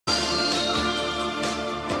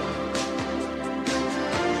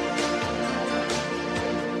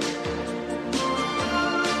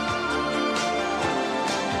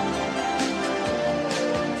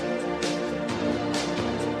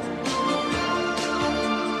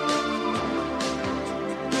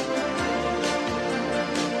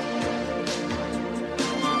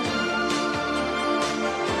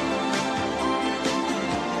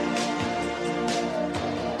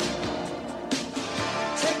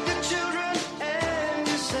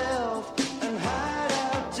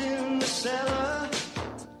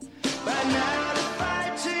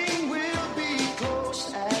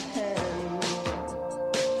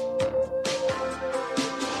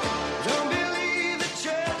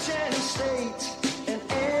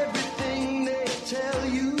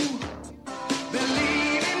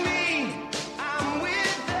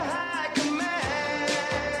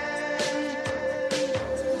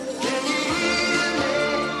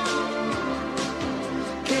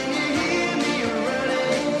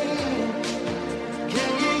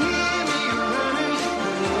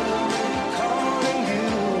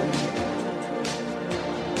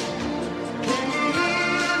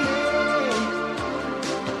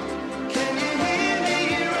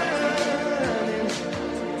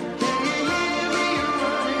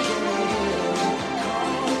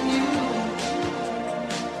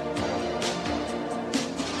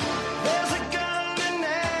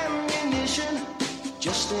ammunition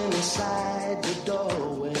just inside the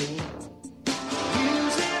doorway.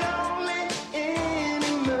 Use it only in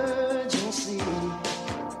emergency.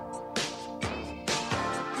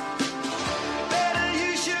 Better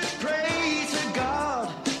you should pray to God,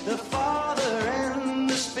 the Father and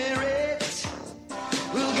the Spirit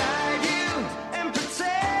will guide you and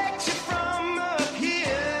protect you from up here.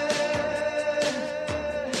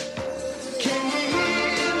 Can you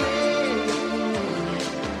hear me?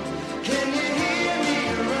 Can you hear me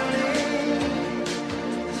running?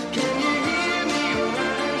 Can you hear me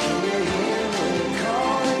running? Can you hear me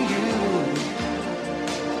calling you?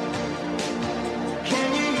 Can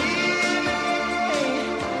you hear me?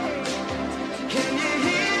 Can you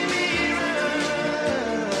hear me running?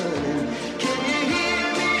 Can you hear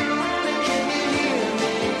me running? Can you hear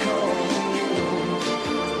me calling you?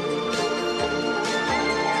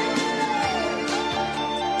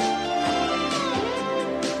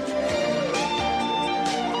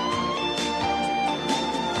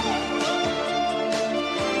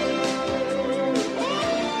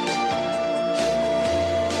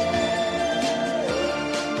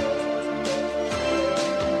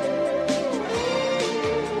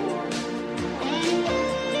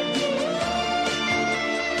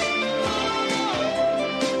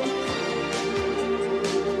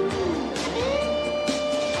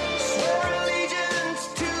 Swear allegiance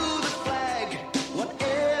to the flag,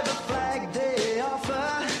 whatever flag they offer.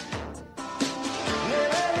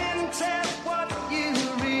 Never hint at what you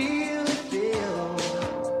really feel.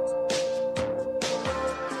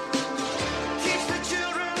 Teach the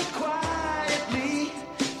children quietly,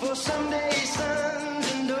 for someday sons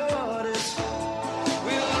and daughters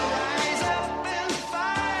will rise up and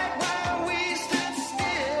fight while we stand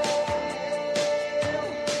still.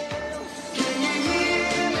 Can you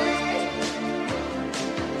hear me?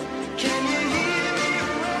 Can you hear me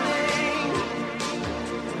running?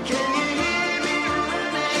 Can you hear me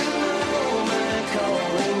running? Oh, my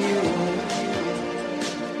calling you.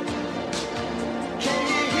 Can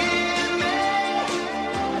you hear me?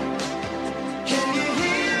 Can you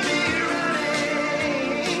hear me running?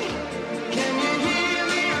 Can you hear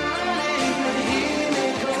me running? Hear me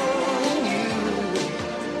calling you.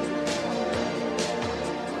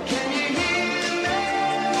 Can you hear me?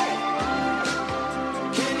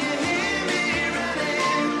 Can you hear me running?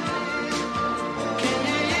 Can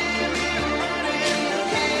you hear me running?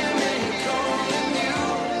 Hear me calling you.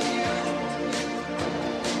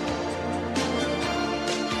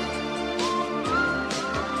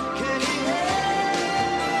 Can you hear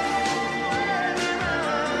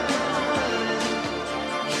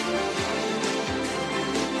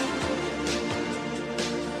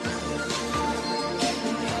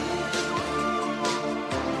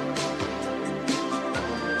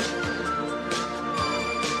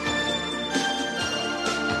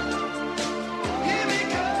Hear me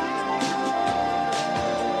calling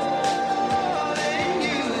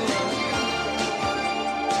you.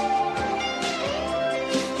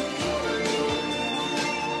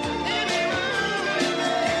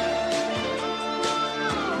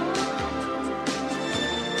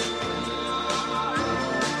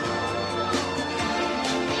 Hear me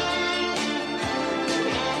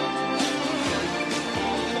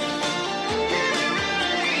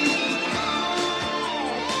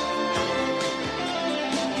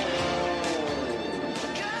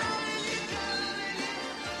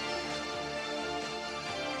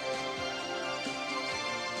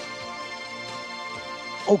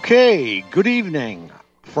Okay, good evening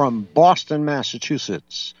from Boston,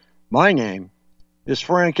 Massachusetts. My name is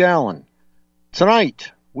Frank Allen.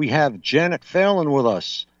 Tonight, we have Janet Phelan with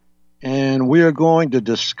us, and we are going to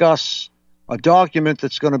discuss a document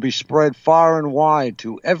that's going to be spread far and wide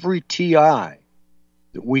to every TI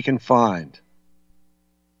that we can find.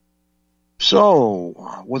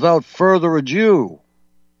 So, without further ado,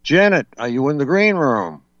 Janet, are you in the green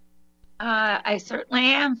room? I certainly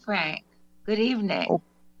am, Frank. Good evening. Oh.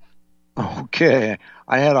 Okay,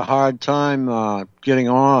 I had a hard time getting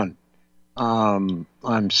on. I'm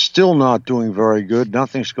still not doing very good.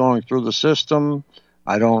 Nothing's going through the system.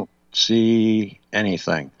 I don't see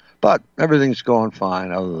anything, but everything's going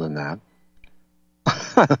fine other than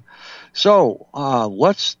that. So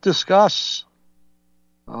let's discuss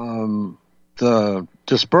the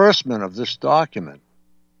disbursement of this document.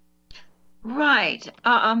 Right.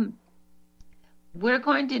 We're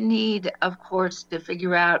going to need, of course, to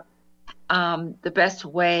figure out the best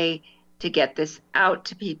way to get this out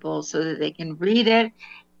to people so that they can read it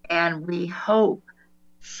and we hope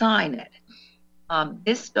sign it.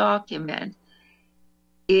 This document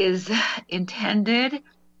is intended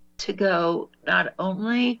to go not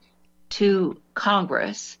only to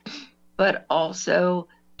Congress, but also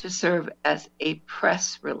to serve as a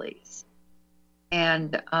press release.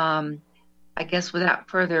 And I guess without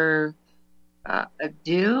further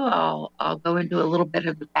ado, I'll go into a little bit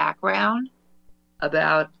of the background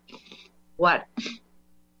about what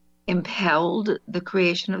impelled the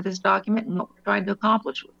creation of this document and what we're trying to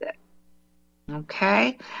accomplish with it.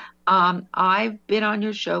 Okay. I've been on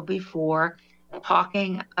your show before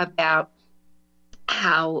talking about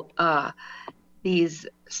how these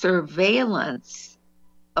surveillance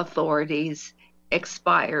authorities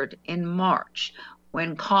expired in March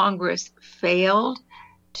when Congress failed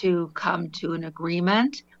to come to an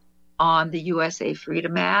agreement on the USA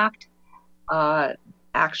Freedom Act.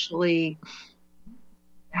 Actually,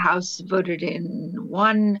 the House voted in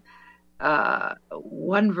one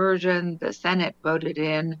version, the Senate voted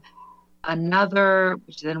in another,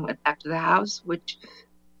 which then went back to the House, which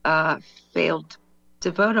failed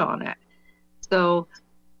to vote on it. So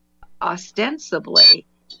ostensibly,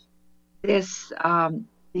 these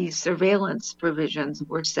surveillance provisions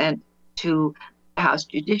were sent to the House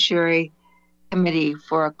Judiciary Committee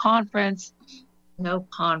for a conference. No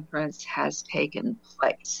conference has taken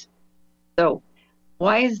place. So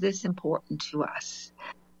why is this important to us?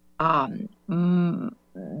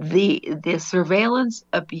 The surveillance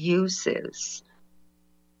abuses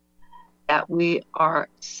that we are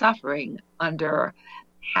suffering under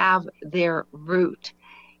have their root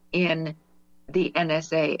in the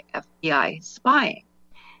NSA FBI spying.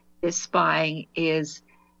 This spying is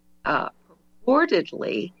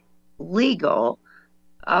purportedly legal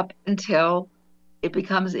up until it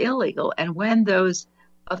becomes illegal. And when those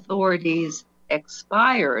authorities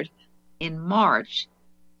expired in March,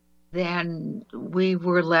 then we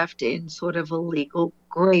were left in sort of a legal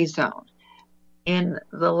gray zone. In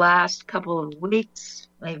the last couple of weeks,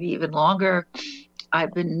 maybe even longer,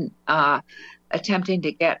 I've been attempting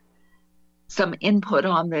to get some input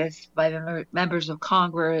on this by the members of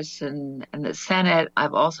Congress and the Senate.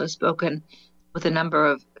 I've also spoken with a number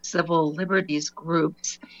of civil liberties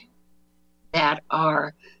groups that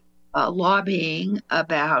are lobbying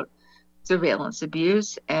about surveillance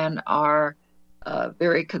abuse and are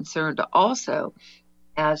very concerned also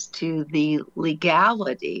as to the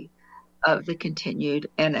legality of the continued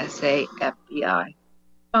NSA FBI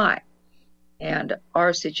spying. And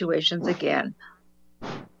our situations, again,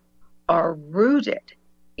 are rooted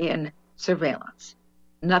in surveillance.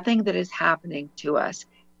 Nothing that is happening to us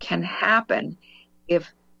can happen if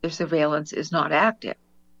the surveillance is not active.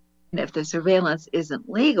 And if the surveillance isn't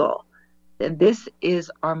legal, then this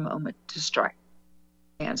is our moment to strike,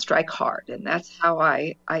 and strike hard. And that's how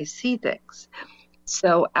I see things.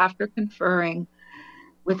 So after conferring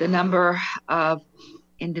with a number of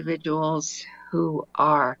individuals who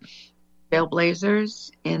are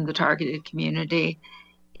trailblazers in the targeted community,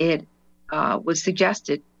 it was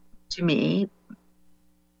suggested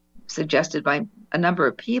by a number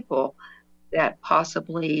of people, that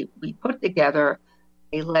possibly we put together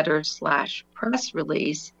a letter/press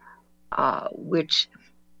release, which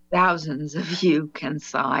thousands of you can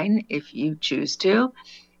sign if you choose to,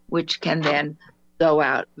 which can then go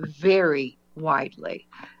out very widely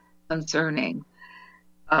concerning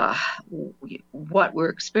what we're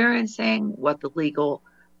experiencing, what the legal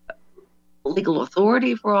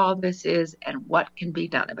authority for all this is, and what can be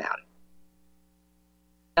done about it.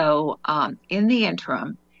 So in the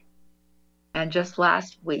interim, and just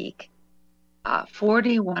last week,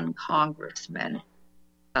 41 congressmen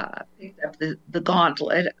picked up the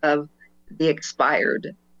gauntlet of the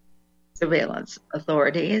expired surveillance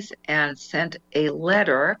authorities and sent a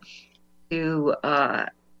letter to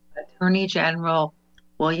Attorney General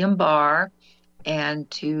William Barr and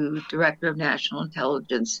to Director of National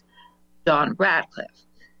Intelligence John Ratcliffe.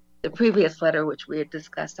 The previous letter, which we had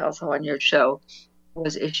discussed also on your show,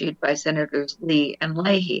 was issued by Senators Lee and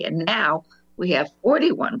Leahy. And now we have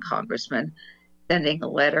 41 congressmen sending a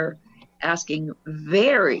letter asking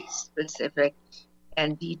very specific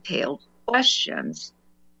and detailed questions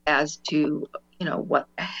as to, what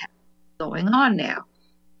the heck is going on now.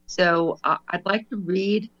 So I'd like to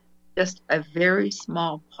read just a very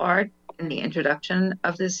small part in the introduction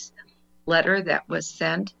of this letter that was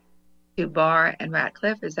sent to Barr and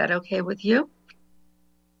Ratcliffe. Is that okay with you?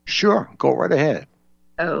 Sure, go right ahead.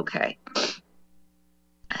 Okay.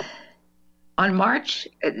 On March,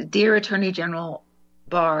 dear Attorney General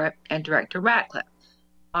Barr and Director Ratcliffe,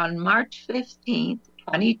 on March 15th,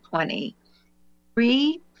 2020,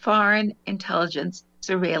 Free Foreign Intelligence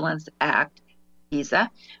Surveillance Act, FISA,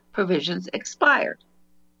 provisions expired.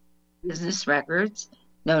 Business records,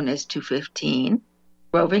 known as 215,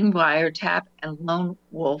 roving wiretap, and lone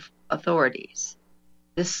wolf authorities.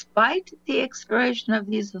 Despite the expiration of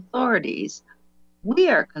these authorities, we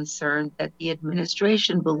are concerned that the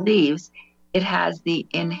administration believes it has the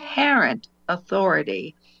inherent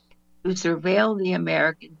authority to surveil the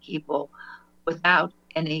American people without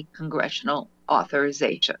any congressional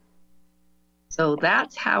authorization. So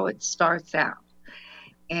that's how it starts out.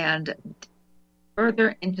 And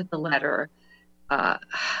further into the letter,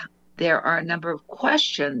 there are a number of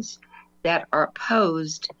questions that are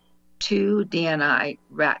posed to DNI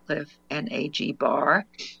Ratcliffe and AG Barr.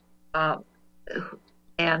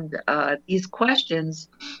 And these questions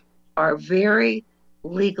are very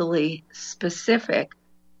legally specific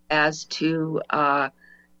as to,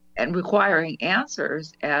 and requiring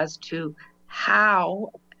answers as to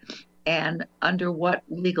how and under what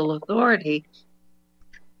legal authority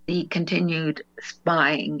the continued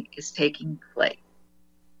spying is taking place.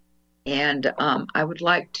 And I would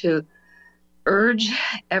like to urge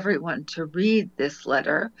everyone to read this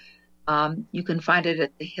letter. You can find it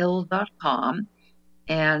at thehill.com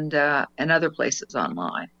and other places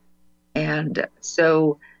online. And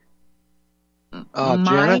so,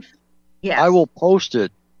 Janet, yes, I will post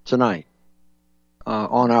it tonight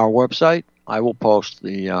on our website. I will post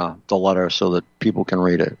the letter so that people can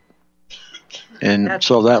read it. And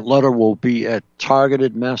so that letter will be at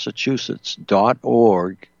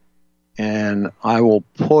targetedmassachusetts.org, and I will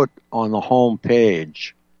put on the home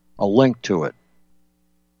page a link to it.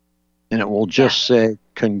 And it will just say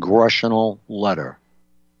congressional letter.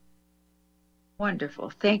 Wonderful.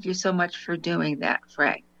 Thank you so much for doing that,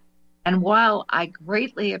 Frank. And while I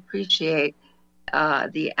greatly appreciate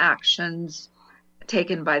the actions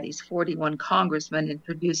taken by these 41 congressmen in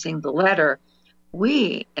producing the letter,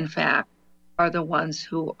 we, in fact, are the ones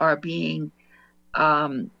who are being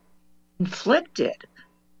inflicted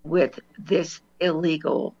with this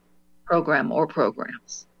illegal program or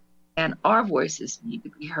programs. And our voices need to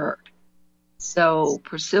be heard. So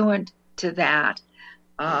pursuant to that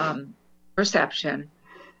perception,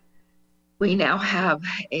 we now have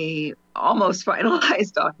a almost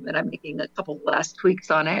finalized document. I'm making a couple last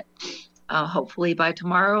tweaks on it. Hopefully by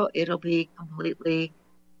tomorrow, it'll be completely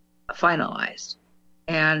finalized.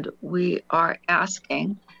 And we are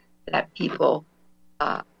asking that people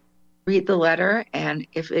read the letter, and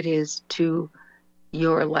if it is to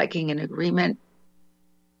your liking and agreement,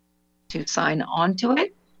 to sign on to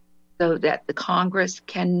it so that the Congress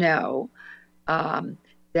can know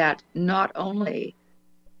that not only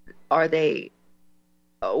are they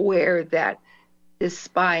aware that this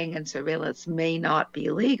spying and surveillance may not be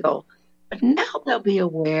legal, but now they'll be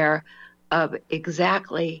aware of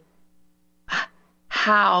exactly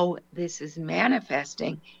how this is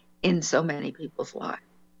manifesting in so many people's lives.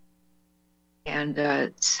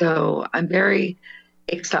 And so I'm very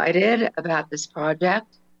excited about this project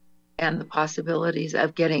and the possibilities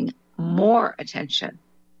of getting more attention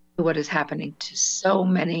to what is happening to so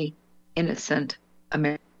many innocent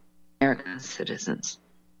American citizens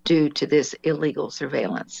due to this illegal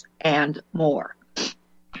surveillance and more.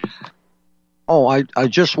 Oh, I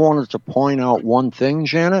just wanted to point out one thing,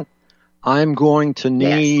 Janet. I'm going to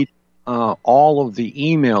need all of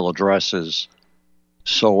the email addresses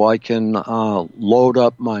so I can load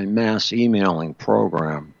up my mass emailing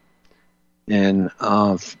program. And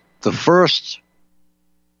the first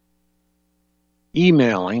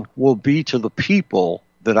emailing will be to the people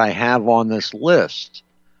that I have on this list.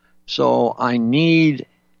 So I need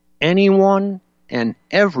anyone and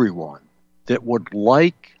everyone that would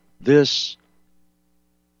like this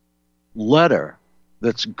letter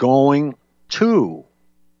that's going to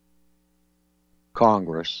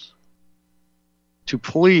Congress to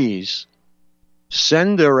please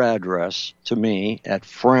send their address to me at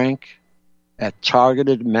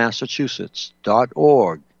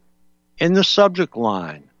frank@targetedmassachusetts.org. In the subject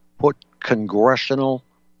line, put congressional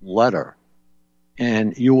letter,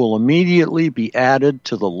 and you will immediately be added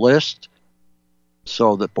to the list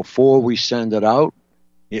so that before we send it out,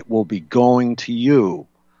 it will be going to you.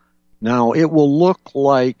 Now, it will look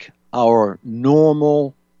like our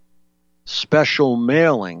normal special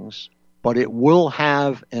mailings, but it will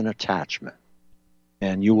have an attachment,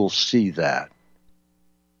 and you will see that.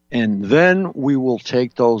 And then we will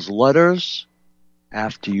take those letters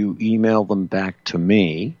after you email them back to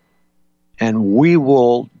me, and we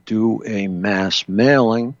will do a mass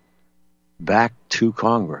mailing back to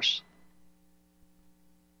Congress.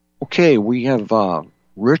 Okay, we have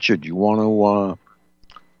Richard. You want to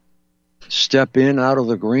step in out of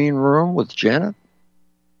the green room with Janet?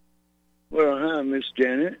 Well, hi, Miss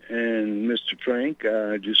Janet and Mr. Frank.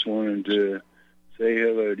 I just wanted to say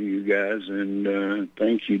hello to you guys, and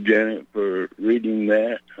thank you, Janet, for reading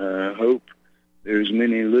that. I hope there's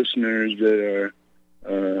many listeners that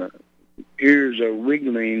are ears are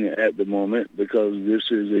wiggling at the moment, because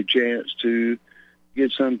this is a chance to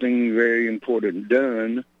get something very important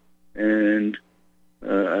done, and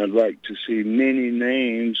I'd like to see many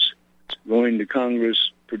names going to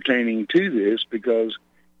Congress pertaining to this, because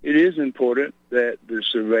it is important that the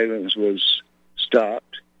surveillance was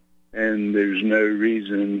stopped, and there's no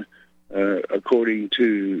reason, according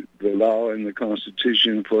to the law and the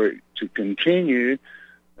Constitution, for it to continue.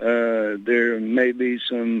 There may be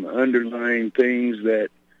some underlying things that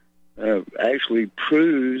actually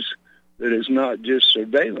proves that it's not just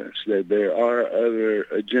surveillance, that there are other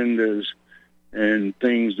agendas and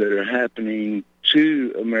things that are happening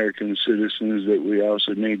to American citizens that we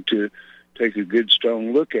also need to take a good,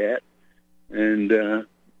 strong look at. And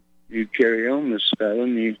you carry on, Miss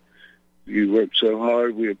Phelan. You work so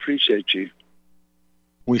hard. We appreciate you.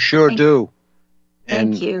 We sure do. Thank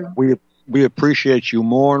And you. we appreciate you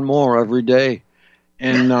more and more every day.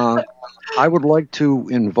 And I would like to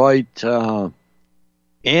invite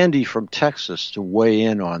Andy from Texas to weigh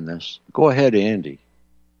in on this. Go ahead, Andy.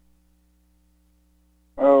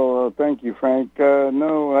 Oh, thank you, Frank.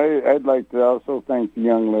 No, I'd like to also thank the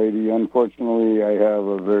young lady. Unfortunately, I have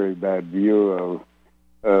a very bad view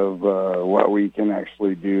of what we can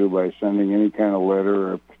actually do by sending any kind of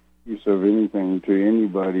letter or piece of anything to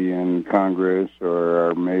anybody in Congress or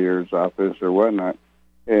our mayor's office or whatnot.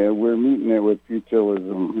 We're meeting it with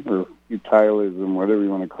futilism, whatever you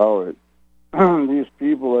want to call it. These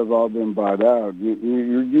people have all been bought out. You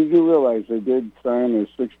do realize they did sign a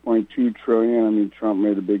 $6.2 trillion. I mean, Trump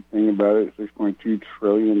made a big thing about it. $6.2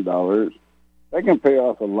 trillion. That can pay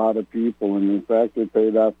off a lot of people, and in fact, it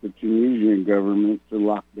paid off the Tunisian government to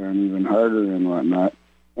lock down even harder and whatnot.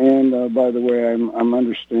 And by the way, I'm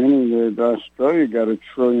understanding that Australia got $1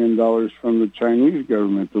 trillion from the Chinese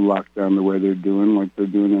government to lock down the way they're doing, like they're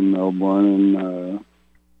doing in Melbourne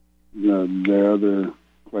and the other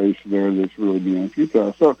place there that's really being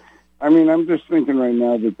futile. So, I mean, I'm just thinking right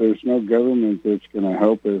now that there's no government that's going to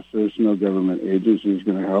help us. There's no government agencies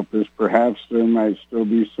going to help us. Perhaps there might still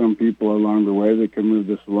be some people along the way that can move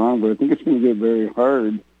this along, but I think it's going to get very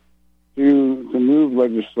hard to move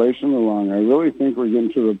legislation along. I really think we're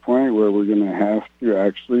getting to the point where we're going to have to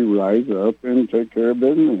actually rise up and take care of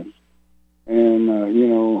business. And,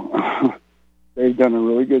 they've done a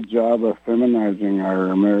really good job of feminizing our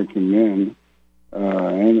American men.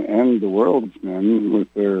 And the world's men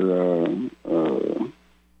with their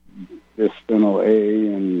bisphenol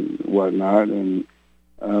A and whatnot, and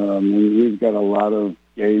we've got a lot of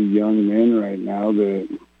gay young men right now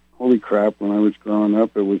that, holy crap, when I was growing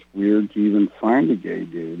up, it was weird to even find a gay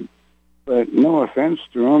dude. But no offense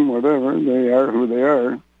to them, whatever, they are who they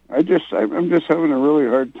are. I'm just having a really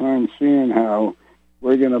hard time seeing how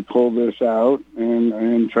we're going to pull this out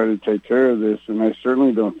and try to take care of this, and I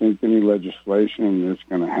certainly don't think any legislation is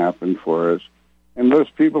going to happen for us. And those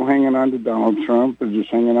people hanging on to Donald Trump are just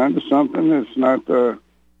hanging on to something that's not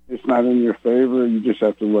in your favor. You just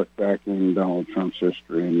have to look back in Donald Trump's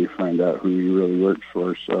history and you find out who he really works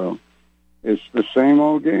for. So it's the same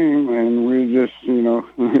old game, and we just,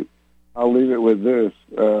 I'll leave it with this.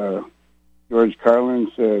 George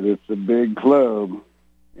Carlin said, it's a big club,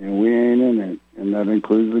 and we ain't in it, and that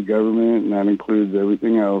includes the government, and that includes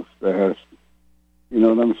everything else that has, you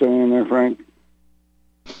know what I'm saying there, Frank?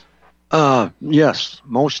 Yes,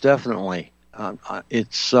 most definitely.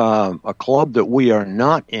 It's a club that we are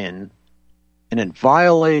not in, and it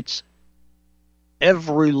violates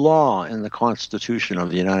every law in the Constitution of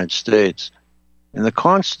the United States. And the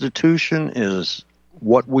Constitution is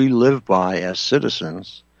what we live by as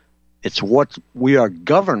citizens. It's what we are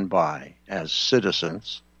governed by as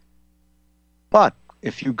citizens. But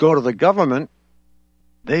if you go to the government,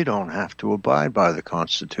 they don't have to abide by the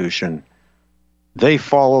Constitution. They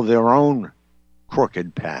follow their own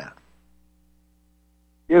crooked path.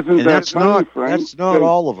 Isn't that that's funny, not Frank? that's not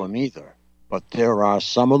all of them either. But there are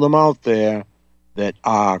some of them out there that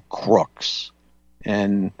are crooks.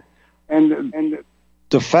 And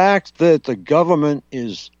the fact that the government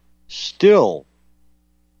is still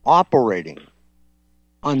operating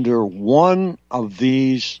under one of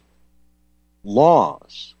these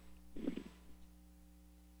laws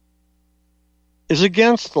is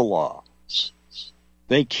against the law.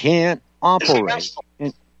 They can't operate.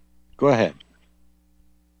 Go ahead.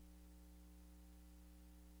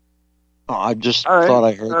 Oh, I just thought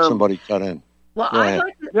I heard somebody cut in. Well, Go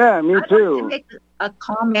ahead. Me I'd too. like to make a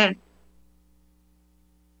comment.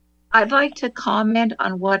 I'd like to comment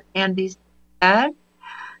on what Andy said.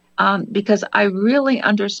 because I really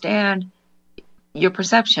understand your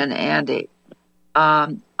perception, Andy.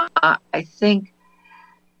 I think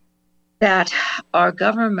that our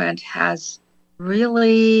government has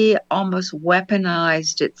really almost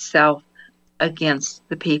weaponized itself against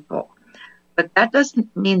the people. But that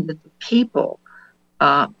doesn't mean that the people,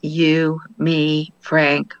 you, me,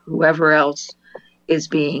 Frank, whoever else is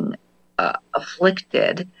being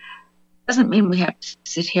afflicted, doesn't mean we have to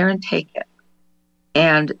sit here and take it.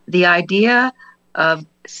 And the idea of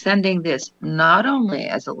sending this not only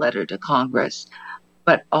as a letter to Congress,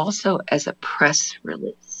 but also as a press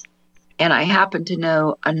release. And I happen to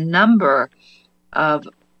know a number of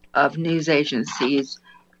news agencies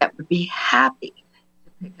that would be happy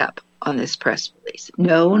to pick up on this press release.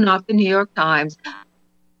 No, not the New York Times,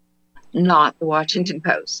 not the Washington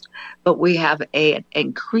Post, but we have an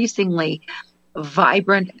increasingly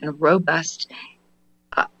vibrant and robust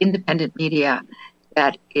independent media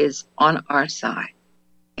that is on our side.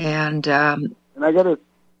 And I got it.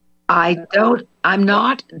 I'm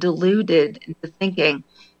not deluded into thinking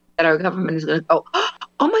that our government is going to go,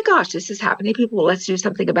 oh my gosh, this is happening to people. Let's do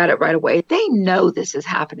something about it right away. They know this is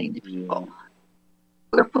happening to people. Yeah.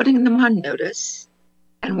 We're putting them on notice,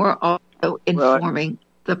 and we're also informing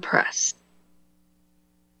the press.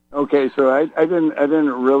 Okay, so I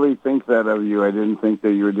didn't really think that of you. I didn't think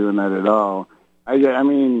that you were doing that at all. I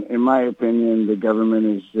mean, in my opinion, the government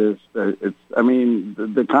is just,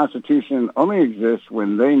 the Constitution only exists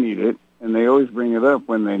when they need it, and they always bring it up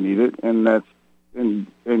when they need it, and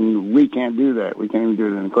we can't do that. We can't even do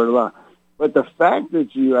it in the court of law. But the fact that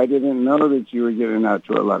I didn't know that you were getting out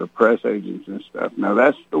to a lot of press agents and stuff. Now,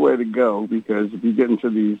 that's the way to go, because if you get into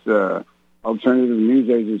these alternative news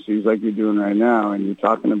agencies like you're doing right now, and you're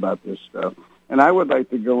talking about this stuff, and I would like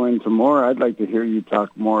to go into more. I'd like to hear you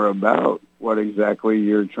talk more about what exactly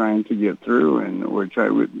you're trying to get through. And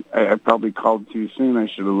I probably called too soon. I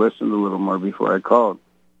should have listened a little more before I called.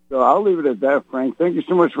 So I'll leave it at that, Frank. Thank you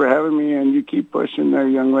so much for having me, and you keep pushing there,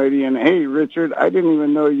 young lady. And, hey, Richard, I didn't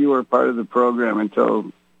even know you were part of the program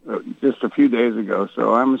until just a few days ago,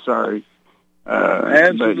 so I'm sorry.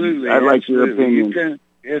 Absolutely. I'd like your opinion.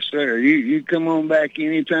 Yes, sir. You come on back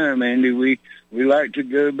anytime, Andy. We like to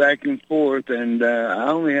go back and forth, and I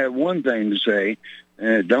only have one thing to say.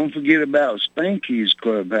 Don't forget about Spanky's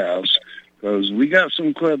Clubhouse, because we got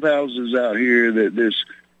some clubhouses out here that this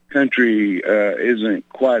country isn't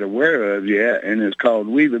quite aware of yet, and it's called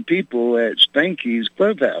We the People at Spanky's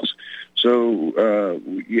Clubhouse. So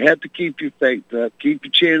you have to keep your faith up, keep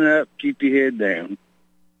your chin up, keep your head down.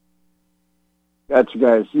 Gotcha,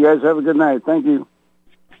 guys. You guys have a good night. Thank you.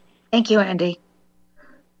 Thank you, Andy.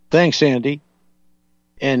 Thanks, Andy.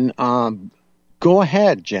 And go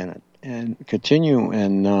ahead, Janet, and continue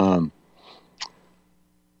and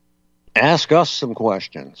ask us some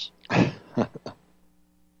questions.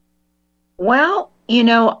 Well,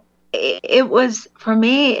 it was, for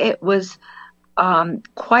me, it was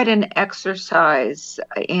quite an exercise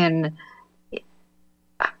in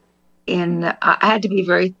I had to be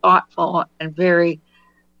very thoughtful and very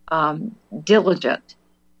diligent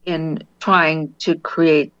in trying to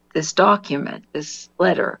create this document, this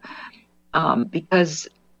letter, because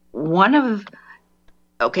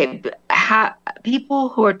people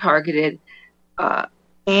who are targeted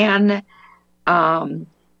can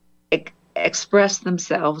express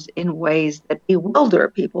themselves in ways that bewilder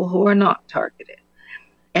people who are not targeted.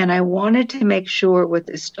 And I wanted to make sure with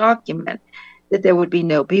this document that there would be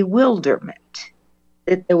no bewilderment,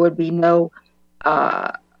 that there would be no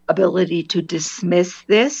ability to dismiss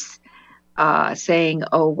this, saying,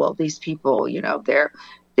 "Oh, well, these people, they're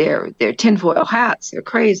tinfoil hats, they're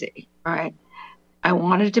crazy," right? I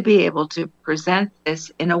wanted to be able to present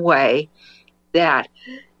this in a way that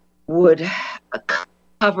would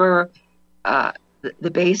cover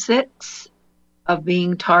the basics of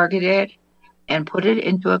being targeted and put it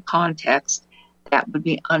into a context that would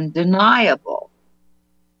be undeniable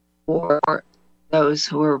for those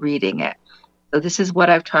who are reading it. So this is what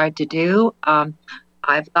I've tried to do.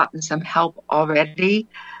 I've gotten some help already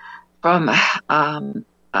from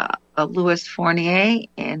Louis Fournier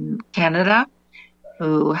in Canada,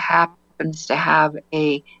 who happens to have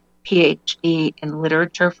a PhD in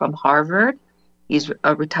literature from Harvard. He's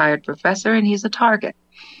a retired professor, and he's a target.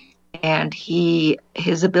 And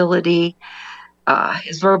his ability,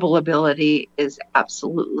 his verbal ability is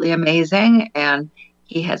absolutely amazing, and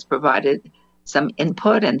he has provided some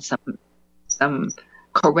input and some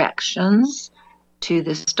corrections to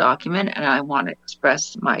this document, and I want to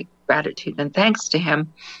express my gratitude and thanks to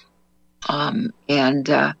him.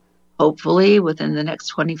 And hopefully within the next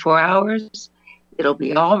 24 hours, it'll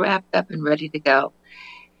be all wrapped up and ready to go.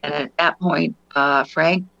 And at that point,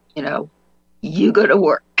 Frank, you go to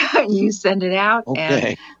work. You send it out, and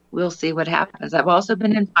Okay. we'll see what happens. I've also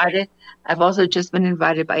just been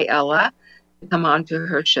invited by Ella to come on to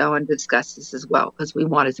her show and discuss this as well, because we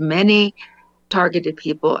want as many targeted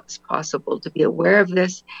people as possible to be aware of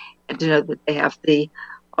this and to know that they have the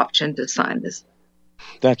option to sign this.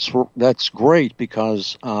 That's great,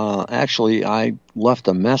 because actually I left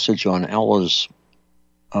a message on Ella's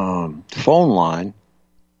phone line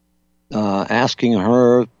asking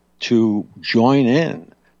her to join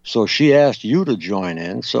in. So she asked you to join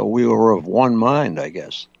in, so we were of one mind, I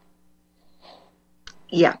guess.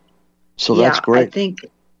 Yeah. So that's great. I think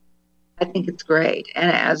it's great.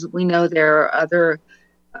 And as we know, there are other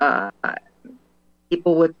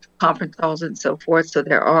people with conference calls and so forth. So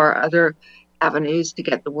there are other avenues to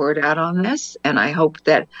get the word out on this. And I hope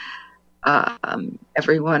that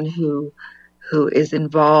everyone who is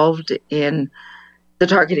involved in the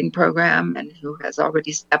targeting program and who has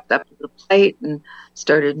already stepped up to the plate and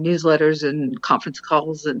started newsletters and conference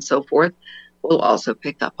calls and so forth will also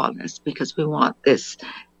pick up on this, because we want this to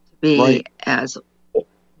be as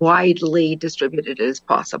widely distributed as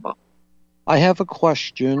possible. I have a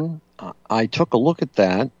question. I took a look at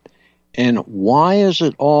that, and why is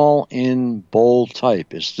it all in bold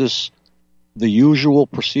type? Is this the usual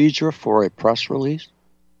procedure for a press release?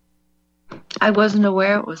 I wasn't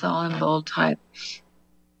aware it was all in bold type.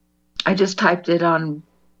 I just typed it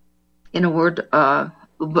in a Word, an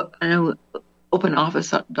open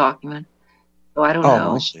office document. So I don't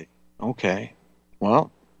know. Oh, I see. Okay. Well,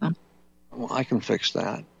 I can fix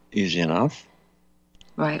that. Easy enough.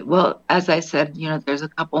 Right. Well, as I said, there's a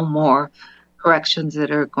couple more corrections that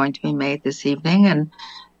are going to be made this evening,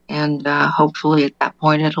 and hopefully at that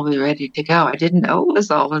point it'll be ready to go. I didn't know it was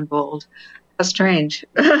all in bold. How strange.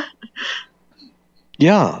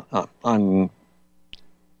 Yeah.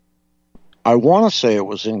 I want to say it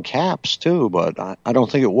was in caps too, but I don't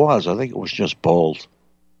think it was. I think it was just bold.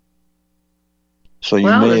 So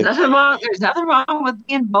there's nothing wrong. There's nothing wrong with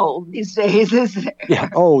being bold these days, is there? Yeah.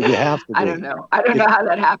 Oh, you have to be. I don't know how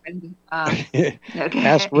that happened. Okay.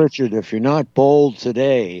 Ask Richard. If you're not bold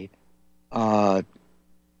today, you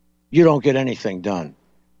don't get anything done.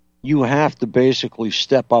 You have to basically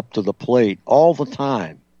step up to the plate all the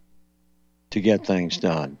time to get things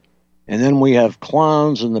done. And then we have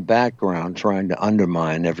clowns in the background trying to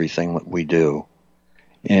undermine everything that we do.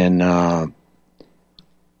 And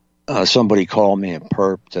somebody called me a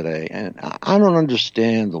perp today, and I don't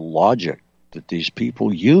understand the logic that these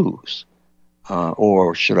people use,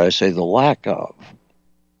 or should I say the lack of.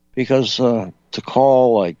 Because to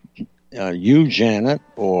call like you, Janet,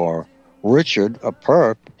 or Richard a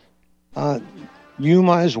perp, you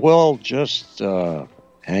might as well just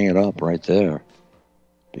hang it up right there,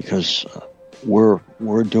 because we're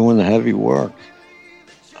doing the heavy work.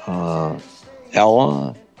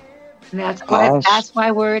 Ella. And that's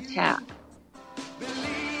why we're attacked.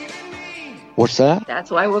 What's that?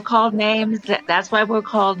 That's why we're called names. That's why we're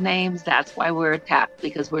called names. That's why we're attacked,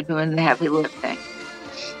 because we're doing the heavy lifting.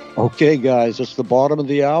 Okay, guys, it's the bottom of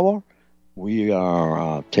the hour. We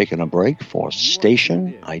are taking a break for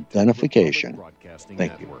station identification.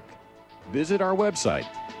 Thank you. Visit our website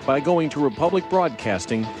by going to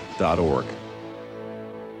republicbroadcasting.org.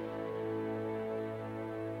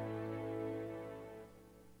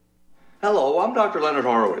 Hello, I'm Dr. Leonard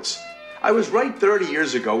Horowitz. I was right 30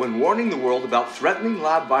 years ago in warning the world about threatening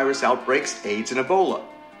lab virus outbreaks, AIDS, and Ebola.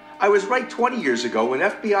 I was right 20 years ago when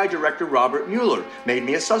FBI Director Robert Mueller made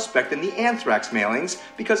me a suspect in the anthrax mailings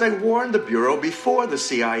because I warned the Bureau before the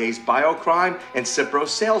CIA's biocrime and Cipro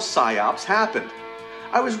sales psyops happened.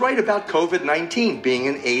 I was right about COVID-19 being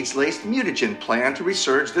an AIDS-laced mutagen planned to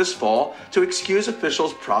resurge this fall to excuse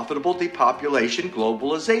officials' profitable depopulation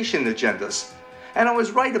globalization agendas. And I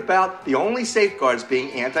was right about the only safeguards being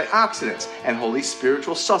antioxidants and holy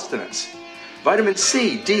spiritual sustenance. Vitamin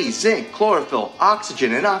C, D, zinc, chlorophyll,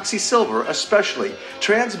 oxygen, and oxysilver especially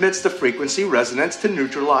transmits the frequency resonance to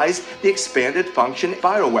neutralize the expanded function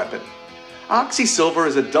bioweapon. Oxysilver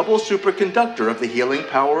is a double superconductor of the healing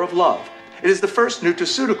power of love. It is the first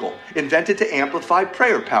nutraceutical invented to amplify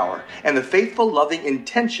prayer power and the faithful, loving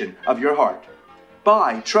intention of your heart.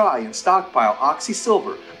 Buy, try, and stockpile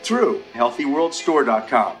Oxysilver through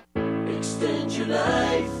HealthyWorldStore.com. Extend your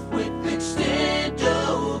life with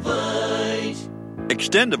Extendovite.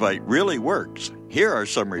 Extendovite really works. Here are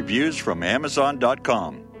some reviews from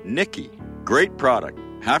Amazon.com. Nikki, great product.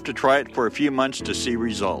 Have to try it for a few months to see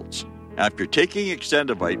results. After taking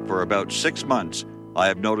Extendovite for about 6 months, I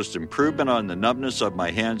have noticed improvement on the numbness of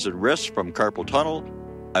my hands and wrists from carpal tunnel.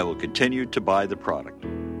 I will continue to buy the product.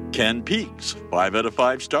 Ken Peaks, 5 out of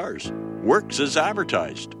 5 stars. Works as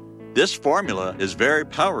advertised. This formula is very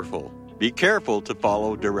powerful. Be careful to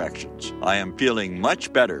follow directions. I am feeling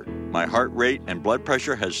much better. My heart rate and blood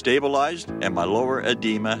pressure has stabilized, and my lower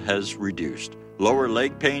edema has reduced. Lower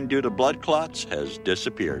leg pain due to blood clots has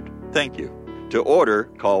disappeared. Thank you. To order,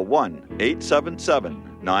 call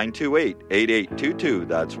 1-877-928-8822.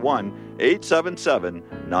 That's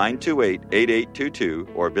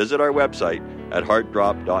 1-877-928-8822, or visit our website at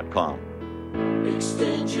heartdrop.com.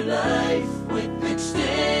 Extend your life with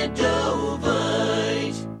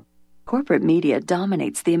Extendovite. Corporate media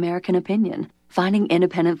dominates the American opinion. Finding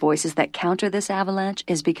independent voices that counter this avalanche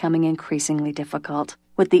is becoming increasingly difficult.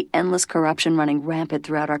 With the endless corruption running rampant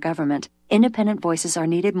throughout our government, independent voices are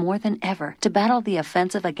needed more than ever to battle the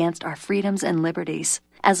offensive against our freedoms and liberties.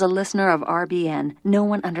 As a listener of RBN, no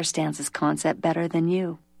one understands this concept better than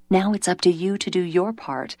you. Now it's up to you to do your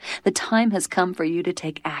part. The time has come for you to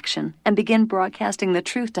take action and begin broadcasting the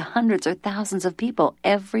truth to hundreds or thousands of people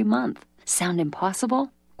every month. Sound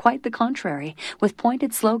impossible? Quite the contrary. With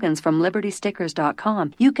pointed slogans from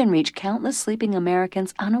LibertyStickers.com, you can reach countless sleeping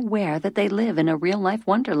Americans unaware that they live in a real-life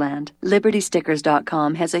wonderland.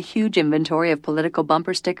 LibertyStickers.com has a huge inventory of political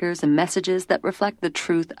bumper stickers and messages that reflect the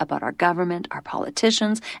truth about our government, our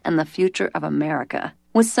politicians, and the future of America.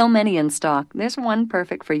 With so many in stock, there's one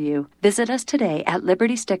perfect for you. Visit us today at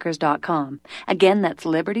LibertyStickers.com. Again, that's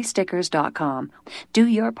LibertyStickers.com. Do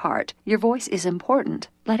your part. Your voice is important.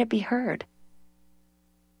 Let it be heard.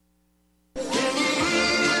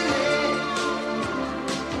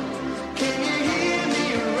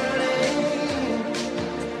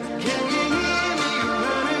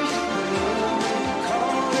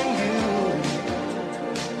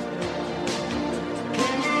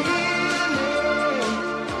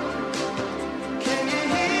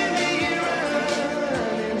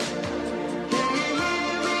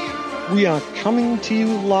 We are coming to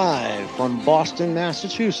you live from Boston,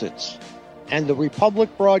 Massachusetts, and the Republic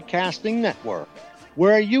Broadcasting Network,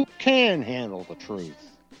 where you can handle the truth.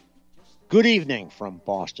 Good evening from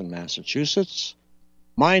Boston, Massachusetts.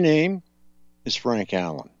 My name is Frank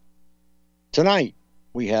Allen. Tonight,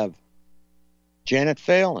 we have Janet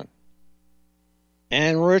Phelan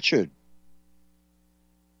and Richard.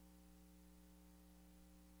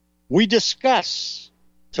 We discuss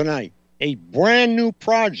tonight a brand new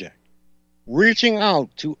project reaching out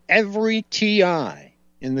to every TI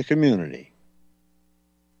in the community.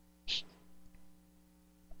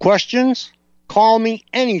 Questions? Call me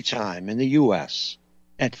anytime in the U.S.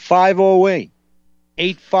 at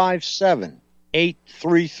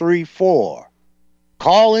 508-857-8334.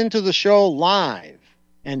 Call into the show live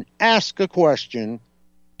and ask a question.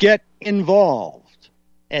 Get involved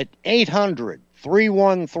at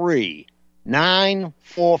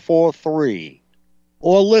 800-313-9443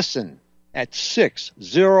 or listen at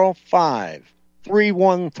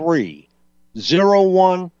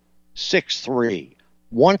 605-313-0163.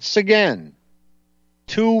 Once again,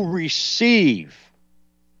 to receive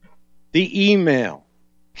the email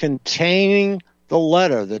containing the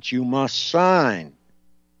letter that you must sign,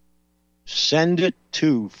 send it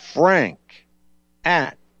to Frank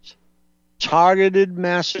at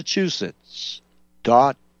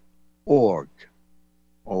targetedmassachusetts.org.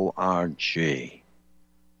 O-R-G.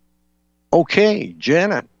 Okay,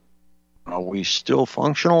 Janet, are we still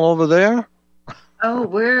functional over there? Oh,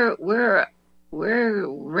 we're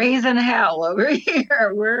raising hell over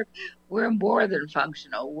here. We're more than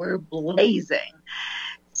functional. We're blazing.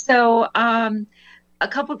 So, there are a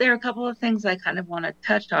couple of things I kind of want to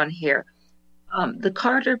touch on here. The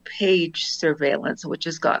Carter Page surveillance, which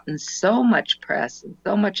has gotten so much press and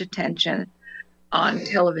so much attention on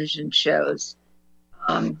television shows,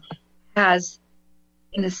 has,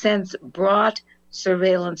 in a sense, brought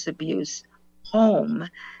surveillance abuse home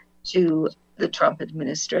to the Trump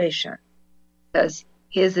administration, because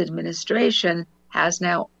his administration has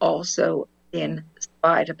now also been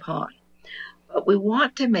spied upon. But we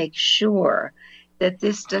want to make sure that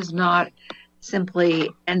this does not simply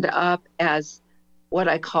end up as what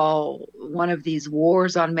I call one of these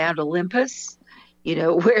wars on Mount Olympus,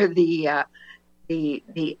 where the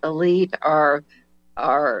elite are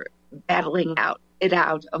battling it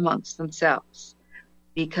out amongst themselves,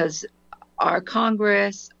 because our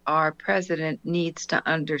Congress, our president needs to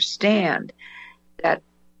understand that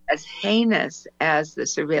as heinous as the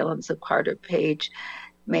surveillance of Carter Page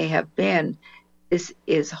may have been, this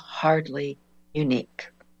is hardly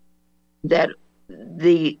unique. That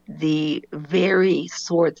the very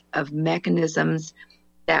sorts of mechanisms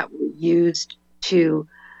that were used to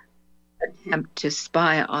attempt to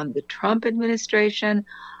spy on the Trump administration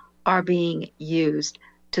are being used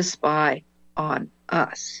to spy on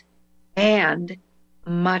us, and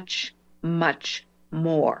much, much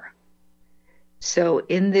more. So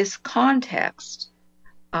in this context,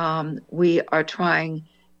 we are trying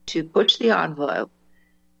to push the envelope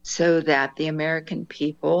so that the American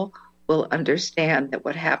people will understand that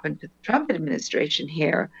what happened to the Trump administration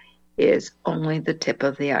here is only the tip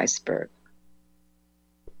of the iceberg.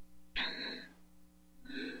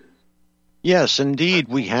 Yes, indeed,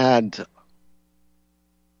 we had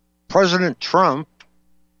President Trump,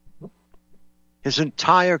 his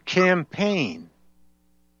entire campaign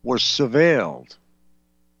was surveilled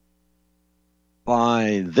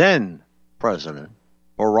by then President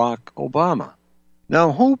Barack Obama.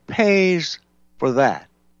 Now, who pays for that?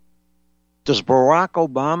 Does Barack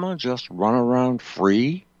Obama just run around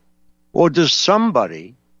free? Or does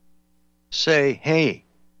somebody say, hey,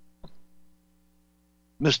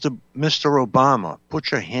 Mr. Obama,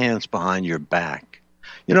 put your hands behind your back?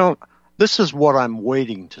 You know, this is what I'm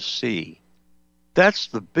waiting to see. That's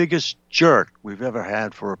the biggest jerk we've ever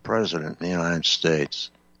had for a president in the United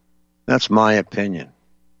States. That's my opinion.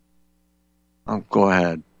 Go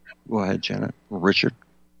ahead. Go ahead, Janet. Richard?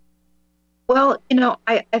 Well,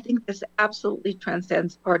 I think this absolutely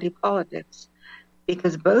transcends party politics,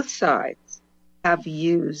 because both sides have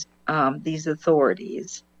used these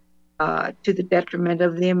authorities to the detriment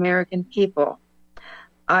of the American people.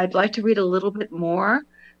 I'd like to read a little bit more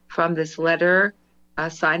from this letter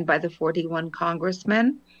signed by the 41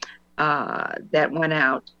 congressmen that went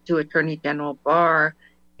out to Attorney General Barr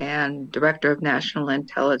and Director of National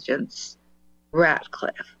Intelligence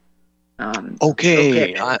Ratcliffe.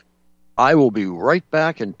 Okay, I will be right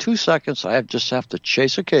back in 2 seconds. I just have to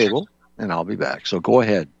chase a cable, and I'll be back. So go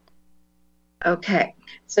ahead. Okay,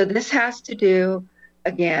 so this has to do,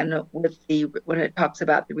 again, with when it talks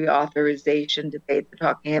about the reauthorization debate, they're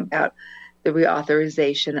talking about the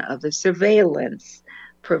reauthorization of the surveillance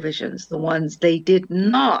provisions, the ones they did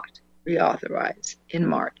not reauthorize in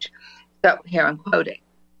March. So here I'm quoting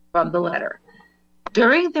from the letter.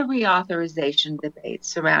 During the reauthorization debate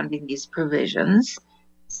surrounding these provisions,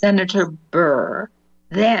 Senator Burr,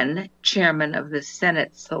 then chairman of the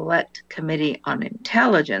Senate Select Committee on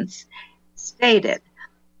Intelligence, stated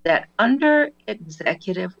that under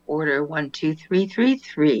Executive Order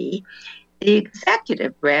 12333, the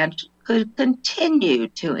executive branch could continue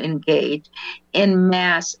to engage in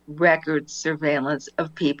mass record surveillance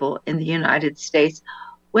of people in the United States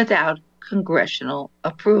without congressional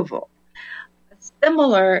approval. A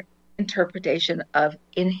similar interpretation of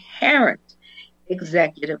inherent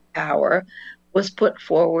executive power was put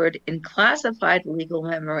forward in classified legal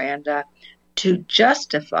memoranda to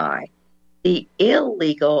justify the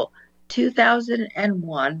illegal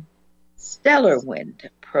 2001 Stellar Wind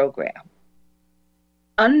program.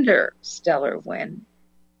 Under Stellar Wind,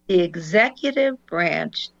 the executive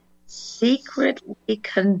branch secretly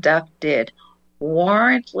conducted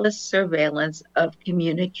warrantless surveillance of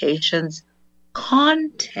communications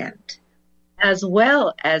content, as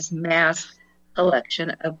well as mass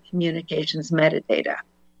collection of communications metadata.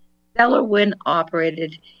 Stellar Wind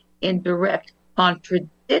operated in direct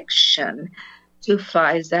contradiction to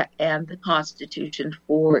FISA and the Constitution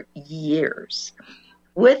for years.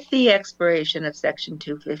 With the expiration of Section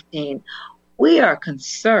 215, we are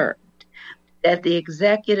concerned that the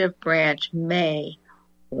executive branch may,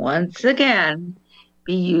 once again,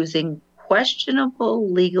 be using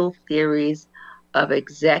questionable legal theories of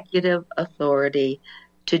executive authority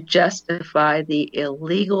to justify the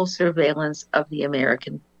illegal surveillance of the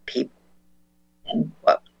American people. End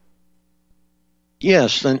quote.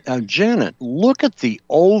 Yes, and Janet, look at the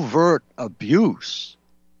overt abuse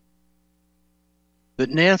that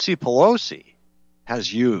Nancy Pelosi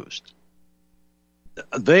has used.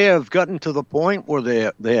 They have gotten to the point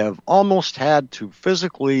where they have almost had to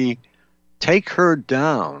physically take her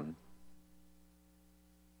down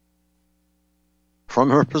from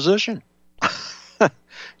her position.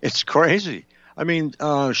 It's crazy. I mean,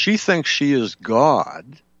 she thinks she is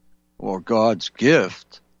God or God's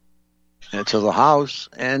gift to the House,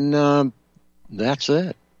 and that's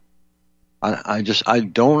it. I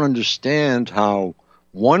don't understand how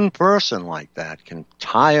one person like that can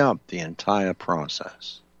tie up the entire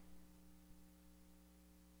process.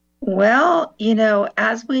 Well,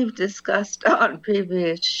 as we've discussed on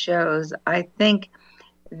previous shows, I think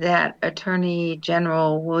that Attorney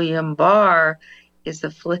General William Barr is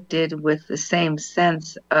afflicted with the same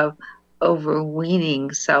sense of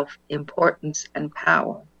overweening self-importance and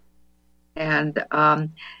power. And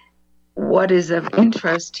what is of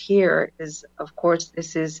interest here is, of course,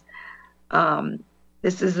 this is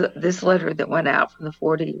this letter that went out from the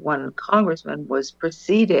 41 congressmen was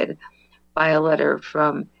preceded by a letter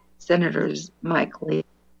from Senators Mike Lee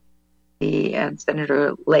and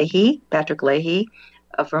Senator Patrick Leahy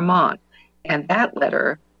of Vermont. And that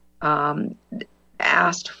letter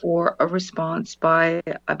asked for a response by,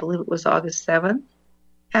 I believe it was August 7th,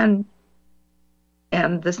 and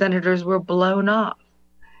the senators were blown off.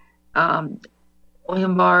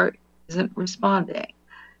 William Barr isn't responding.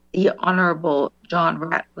 The Honorable John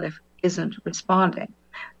Ratcliffe isn't responding.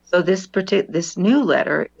 So this new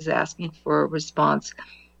letter is asking for a response.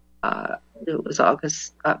 It was October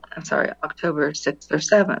 6th or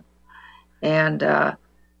 7th, and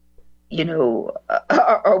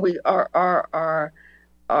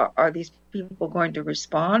are these people going to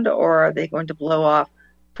respond, or are they going to blow off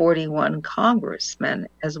 41 congressmen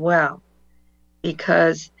as well?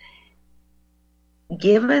 Because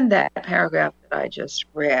given that paragraph that I just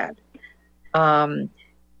read,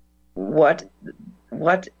 what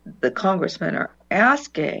the congressmen are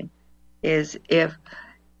asking is if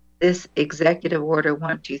this executive order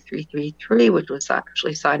 12333, which was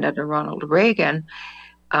actually signed under Ronald Reagan,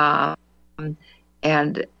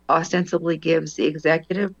 and ostensibly gives the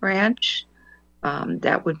executive branch,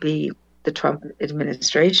 that would be the Trump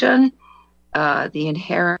administration, the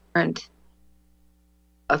inherent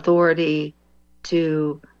authority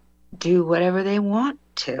to do whatever they want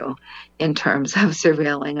to in terms of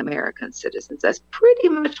surveilling American citizens. That's pretty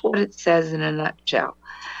much what it says in a nutshell.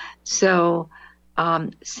 So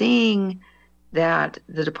seeing that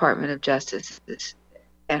the Department of Justice is,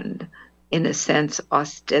 and in a sense,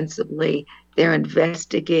 ostensibly their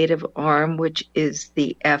investigative arm, which is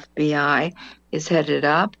the FBI, is headed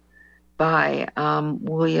up by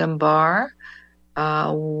William Barr,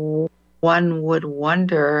 one would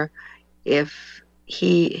wonder if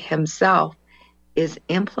he himself is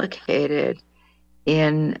implicated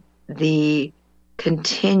in the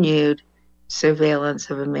continued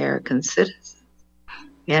surveillance of American citizens.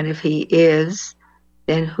 And if he is,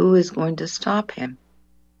 then who is going to stop him?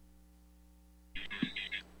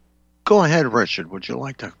 Go ahead, Richard. Would you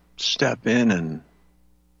like to step in and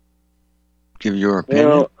give your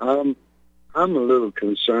opinion? Well, I'm a little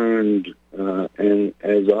concerned, and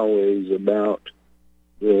as always, about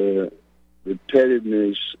the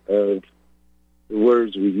repetitiveness of the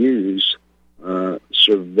words we use.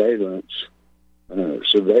 Surveillance.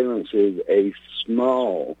 Surveillance is a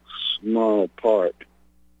small part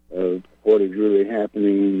of what is really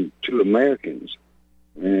happening to Americans.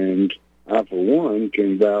 And I, for one,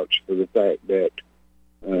 can vouch for the fact that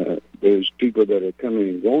there's people that are coming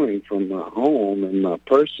and going from my home and my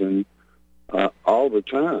person all the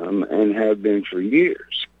time and have been for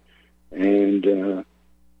years. And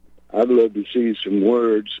I'd love to see some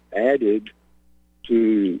words added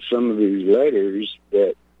to some of these letters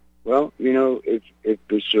that, well, if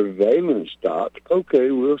the surveillance stopped,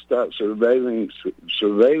 okay, we'll stop surveilling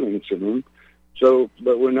them. So,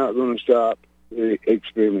 but we're not going to stop the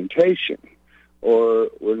experimentation, or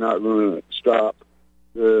we're not going to stop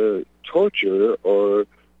the torture or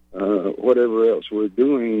whatever else we're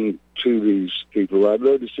doing to these people. I'd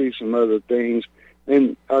love to see some other things.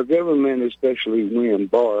 And our government, especially William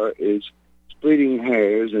Barr, is splitting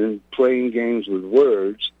hairs and playing games with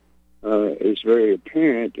words. It's very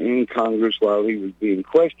apparent in Congress while he was being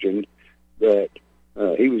questioned that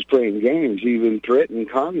he was playing games. He even threatened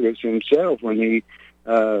Congress himself when he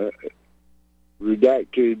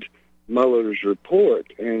redacted Mueller's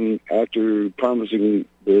report, and after promising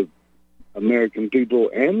the American people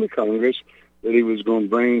and the Congress that he was going to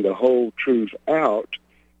bring the whole truth out,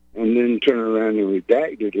 and then turn around and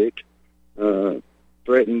redacted it,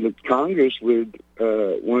 threatened the Congress with,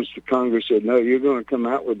 once the Congress said, no, you're going to come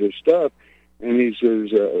out with this stuff, and he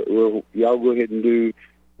says, well, y'all go ahead and do,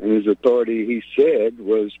 and his authority, he said,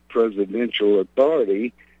 was presidential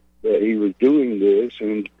authority, that he was doing this,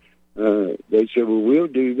 and they said, well, we'll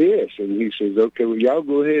do this, and he says, okay, well, y'all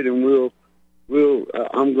go ahead and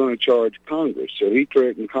I'm going to charge Congress. So he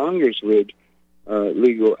threatened Congress with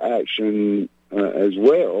legal action as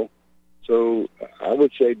well. So I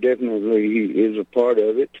would say definitely he is a part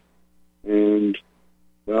of it, and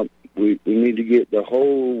well, we need to get the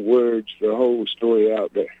whole words, the whole story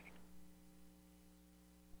out there.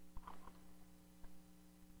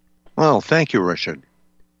 Well, thank you, Richard.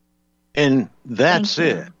 And that's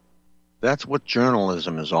it. That's what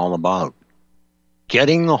journalism is all about.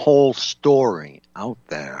 Getting the whole story out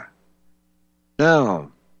there.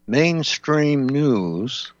 Now, mainstream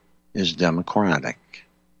news is Democratic.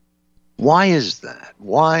 Why is that?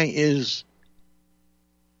 Why is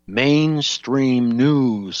mainstream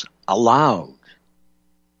news allowed?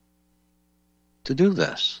 to do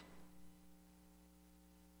this?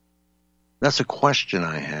 That's a question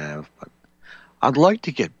I have. But I'd like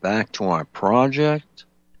to get back to our project,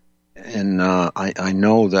 and I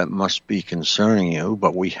know that must be concerning you,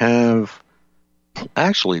 but we have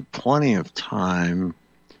actually plenty of time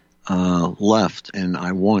left, and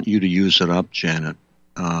I want you to use it up, Janet.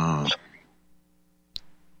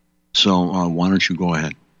 So why don't you go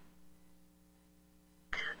ahead?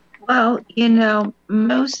 Well,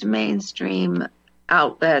 most mainstream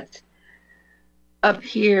outlets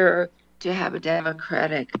appear to have a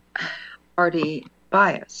Democratic Party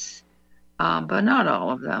bias, but not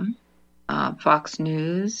all of them. Fox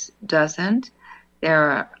News doesn't.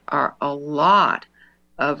 There are a lot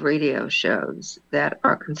of radio shows that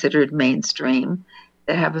are considered mainstream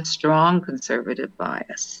that have a strong conservative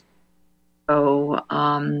bias. So,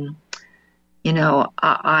 I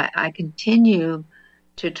continue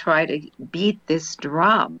to try to beat this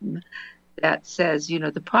drum that says,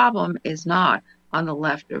 the problem is not on the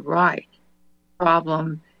left or right. The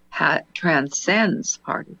problem transcends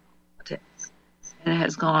party politics and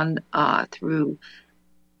has gone through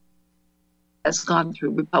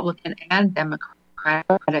Republican and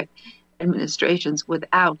Democratic administrations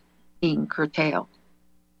without being curtailed.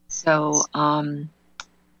 So I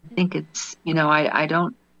think it's, I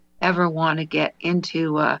don't ever want to get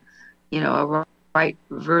into a right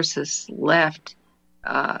versus left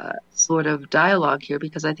sort of dialogue here,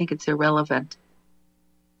 because I think it's irrelevant.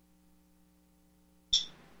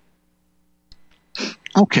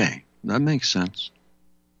 Okay, that makes sense.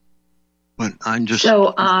 But I'm just...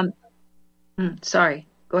 So, sorry,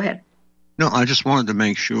 go ahead. No, I just wanted to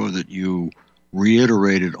make sure that you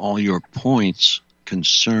reiterated all your points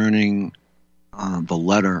concerning the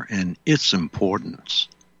letter and its importance.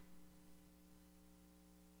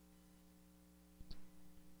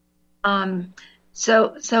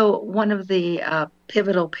 So one of the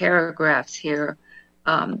pivotal paragraphs here,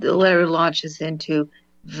 the letter launches into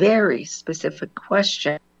very specific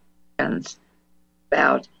questions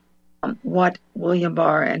about what William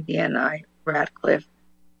Barr and D.N.I. Radcliffe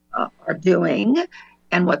are doing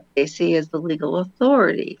and what they see as the legal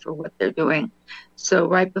authority for what they're doing. So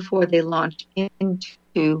right before they launch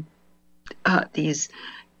into these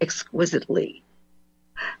exquisitely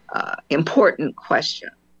important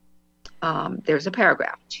questions, there's a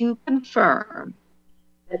paragraph to confirm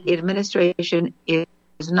that the administration is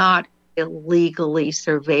not illegally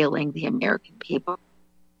surveilling the American people.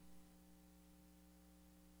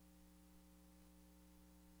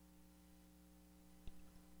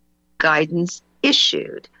 Guidance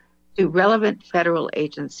issued to relevant federal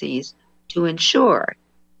agencies to ensure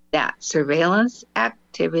that surveillance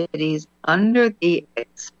activities under the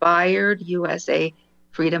expired USA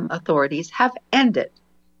Freedom Authorities have ended.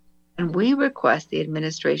 And we request the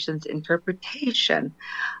administration's interpretation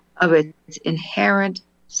of its inherent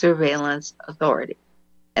surveillance authority.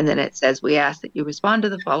 And then it says, we ask that you respond to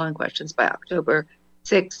the following questions by October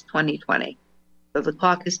 6, 2020. So the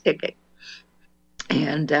clock is ticking.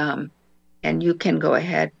 And you can go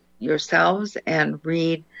ahead yourselves and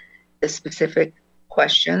read the specific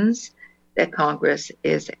questions that Congress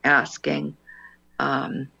is asking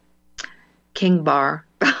King Barr,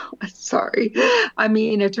 Attorney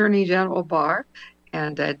General Barr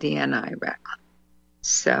and D.N.I. Radcliffe.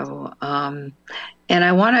 So, and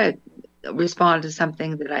I want to respond to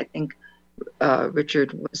something that I think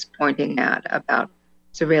Richard was pointing at about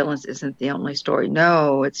surveillance isn't the only story.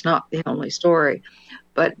 No, it's not the only story.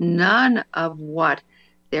 But none of what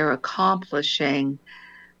they're accomplishing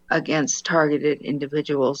against targeted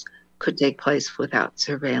individuals could take place without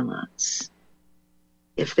surveillance.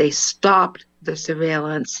 If they stopped the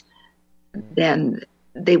surveillance, then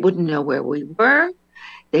they wouldn't know where we were.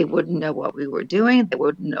 They wouldn't know what we were doing. They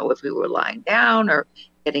wouldn't know if we were lying down or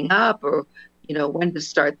getting up or, when to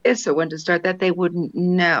start this or when to start that. They wouldn't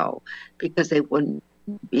know because they wouldn't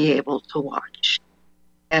be able to watch.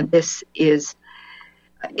 And it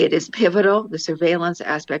is pivotal. The surveillance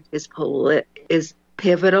aspect is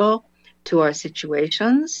pivotal to our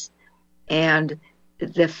situations. And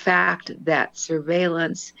the fact that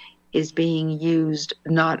surveillance is being used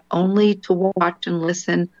not only to watch and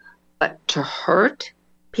listen, but to hurt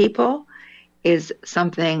people is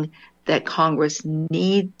something that Congress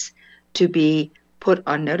needs to be put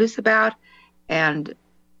on notice about and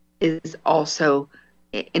is also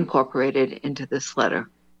incorporated into this letter.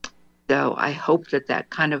 So I hope that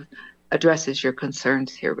kind of addresses your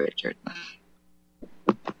concerns here, Richard.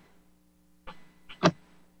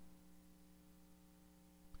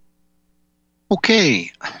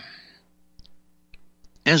 Okay.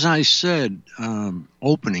 As I said,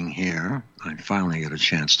 opening here, I finally get a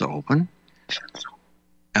chance to open.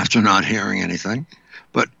 after not hearing anything.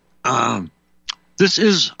 But this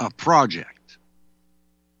is a project,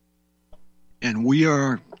 and we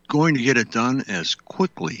are going to get it done as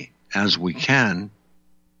quickly as we can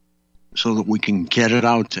so that we can get it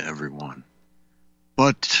out to everyone.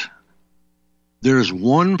 But there's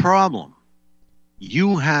one problem.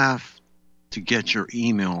 You have to get your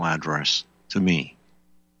email address to me.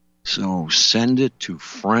 So send it to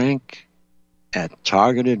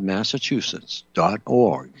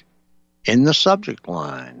frank@targetedmassachusetts.org. In the subject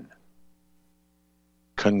line,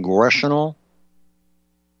 congressional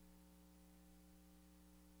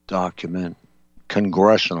document,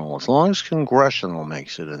 congressional. As long as congressional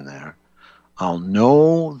makes it in there, I'll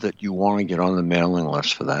know that you want to get on the mailing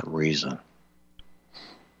list for that reason.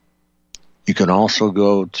 You can also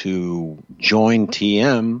go to Join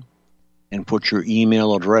TM and put your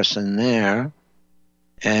email address in there,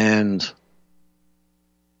 and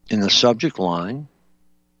in the subject line,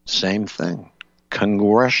 same thing,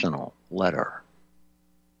 congressional letter.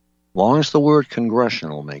 As long as the word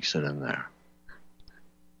congressional makes it in there.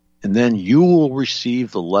 And then you will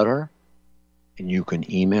receive the letter, and you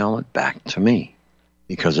can email it back to me,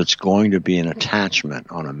 because it's going to be an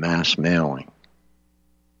attachment on a mass mailing.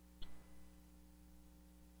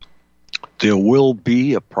 There will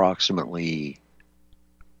be approximately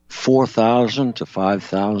 4,000 to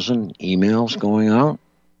 5,000 emails going out,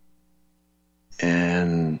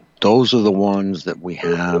 and those are the ones that we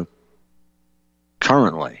have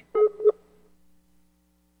currently.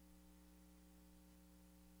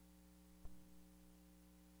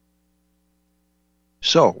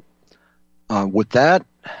 So, with that,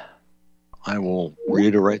 I will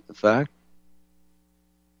reiterate the fact.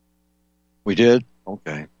 We did?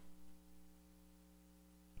 Okay.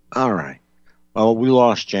 All right. Well, we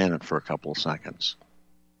lost Janet for a couple of seconds,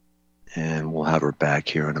 and we'll have her back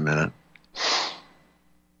here in a minute.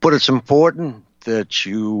 But it's important that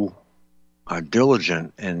you are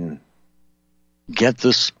diligent and get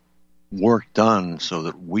this work done so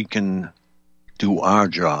that we can do our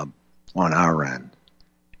job on our end.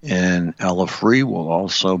 And Ella Free will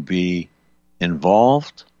also be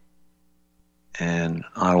involved, and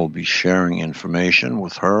I will be sharing information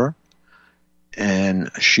with her. And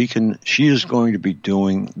she is going to be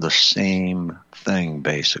doing the same thing,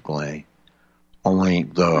 basically. Only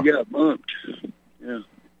the... We got bumped. Yeah.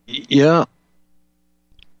 Yeah.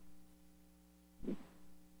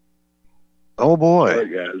 Oh, boy. Sorry,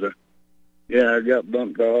 guys. I got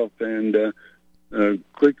bumped off. And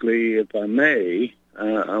quickly, if I may,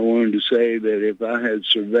 I wanted to say that if I had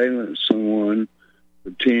surveillanced someone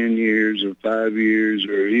for 10 years or 5 years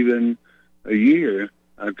or even a year,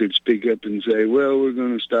 I could speak up and say, well, we're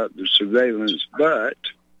going to stop the surveillance, but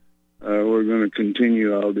we're going to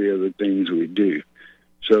continue all the other things we do.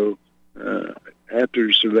 So after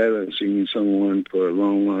surveillancing someone for a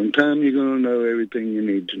long, long time, you're going to know everything you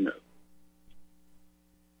need to know.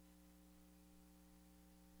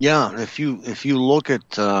 Yeah, if you look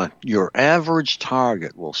at your average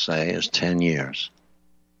target, we'll say, is 10 years.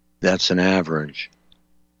 That's an average.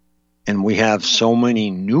 And we have so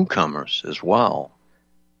many newcomers as well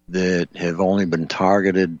that have only been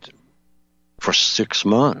targeted for 6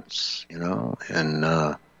 months, and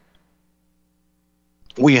I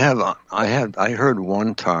heard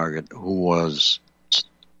one target who was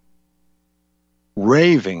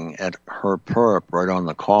raving at her perp right on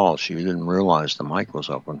the call. She didn't realize the mic was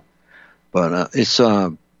open. But it's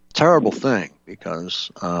a terrible thing,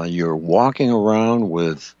 because you're walking around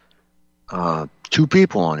with 2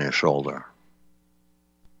 people on your shoulder.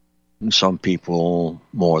 And some people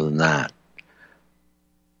more than that.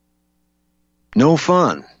 No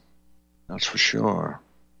fun, that's for sure.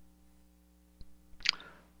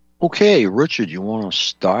 Okay, Richard, you want to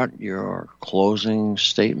start your closing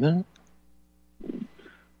statement?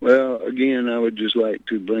 Well, again, I would just like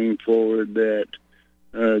to bring forward that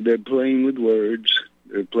they're playing with words.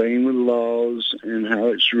 They're playing with laws and how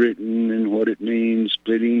it's written and what it means,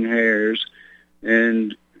 splitting hairs.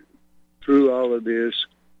 And through all of this,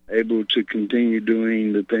 able to continue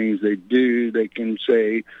doing the things they do. They can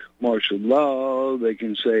say martial law. They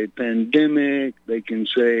can say pandemic. They can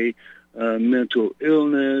say mental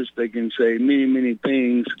illness. They can say many, many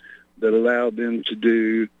things that allow them to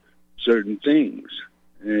do certain things.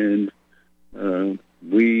 And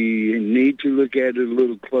we need to look at it a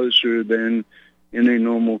little closer than in a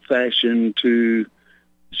normal fashion to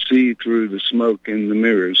see through the smoke in the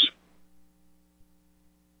mirrors.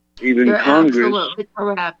 Even You're Congress... absolutely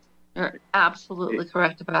correct. You're absolutely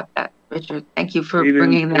correct about that, Richard. Thank you for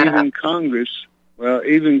bringing that up.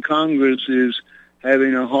 Even Congress is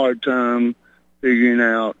having a hard time figuring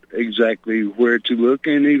out exactly where to look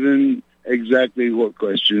and even exactly what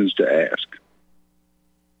questions to ask.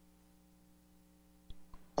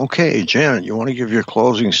 Okay, Janet, you want to give your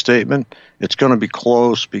closing statement? It's going to be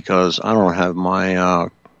close because I don't have my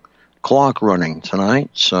clock running tonight,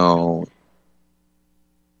 so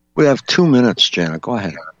we have 2 minutes, Janet. Go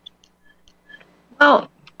ahead. Well,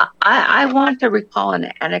 I want to recall an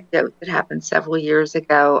anecdote that happened several years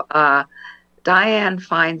ago. Dianne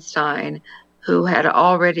Feinstein, who had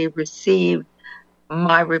already received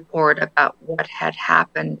my report about what had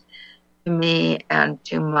happened to me and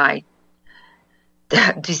to my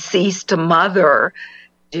deceased mother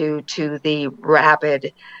due to the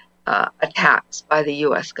rabid attacks by the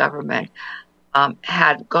U.S. government,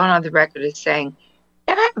 had gone on the record as saying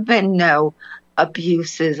there have been no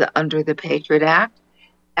abuses under the Patriot Act.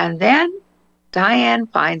 And then Dianne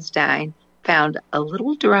Feinstein found a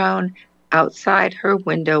little drone outside her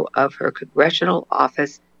window of her congressional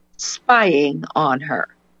office spying on her.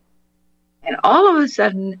 And all of a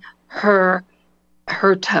sudden, her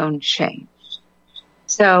tone changed.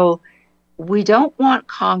 So we don't want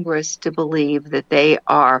Congress to believe that they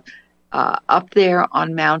are up there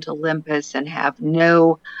on Mount Olympus and have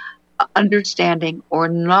no understanding or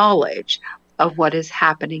knowledge of what is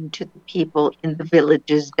happening to the people in the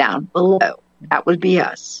villages down below. That would be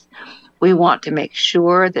us. We want to make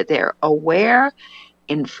sure that they're aware,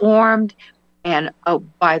 informed, and, oh,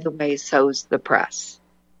 by the way, so's the press.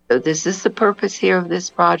 So this is the purpose here of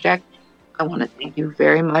this project. I want to thank you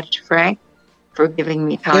very much, Frank, for giving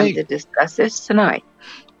me time to discuss this tonight.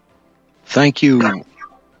 Thank you.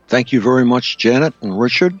 Thank you very much, Janet and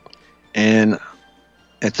Richard. And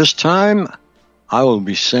at this time, I will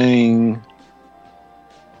be saying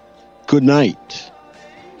good night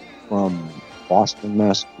from Boston,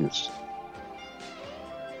 Massachusetts.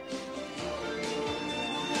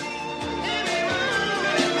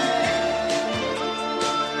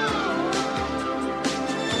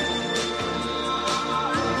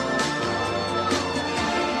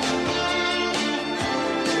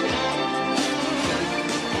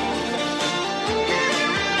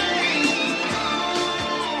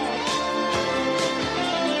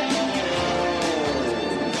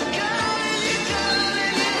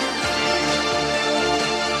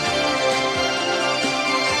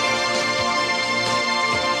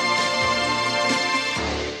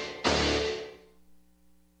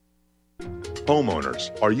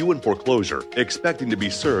 Homeowners, are you in foreclosure, expecting to be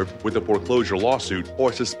served with a foreclosure lawsuit,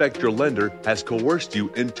 or suspect your lender has coerced you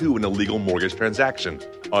into an illegal mortgage transaction?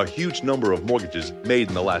 A huge number of mortgages made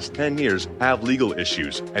in the last 10 years have legal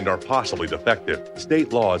issues and are possibly defective.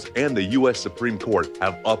 State laws and the U.S. Supreme Court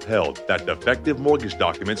have upheld that defective mortgage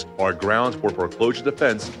documents are grounds for foreclosure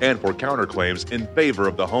defense and for counterclaims in favor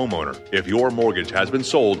of the homeowner. If your mortgage has been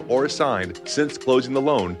sold or assigned since closing the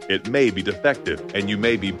loan, it may be defective and you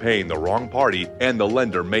may be paying the wrong party, and the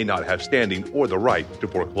lender may not have standing or the right to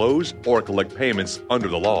foreclose or collect payments under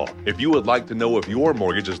the law. If you would like to know if your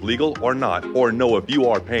mortgage is legal or not, or know if you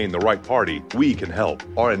are paying the right party, we can help.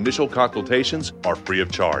 Our initial consultations are free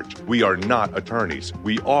of charge. We are not attorneys.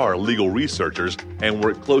 We are legal researchers and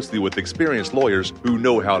work closely with experienced lawyers who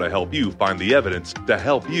know how to help you find the evidence to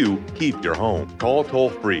help you keep your home. Call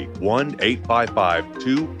toll-free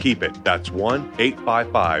 1-855-2-KEEP-IT. That's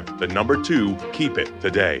 1-855-2-KEEP-IT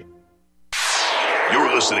today.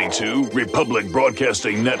 You're listening to Republic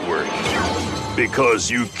Broadcasting Network, because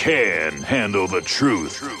you can handle the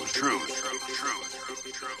truth.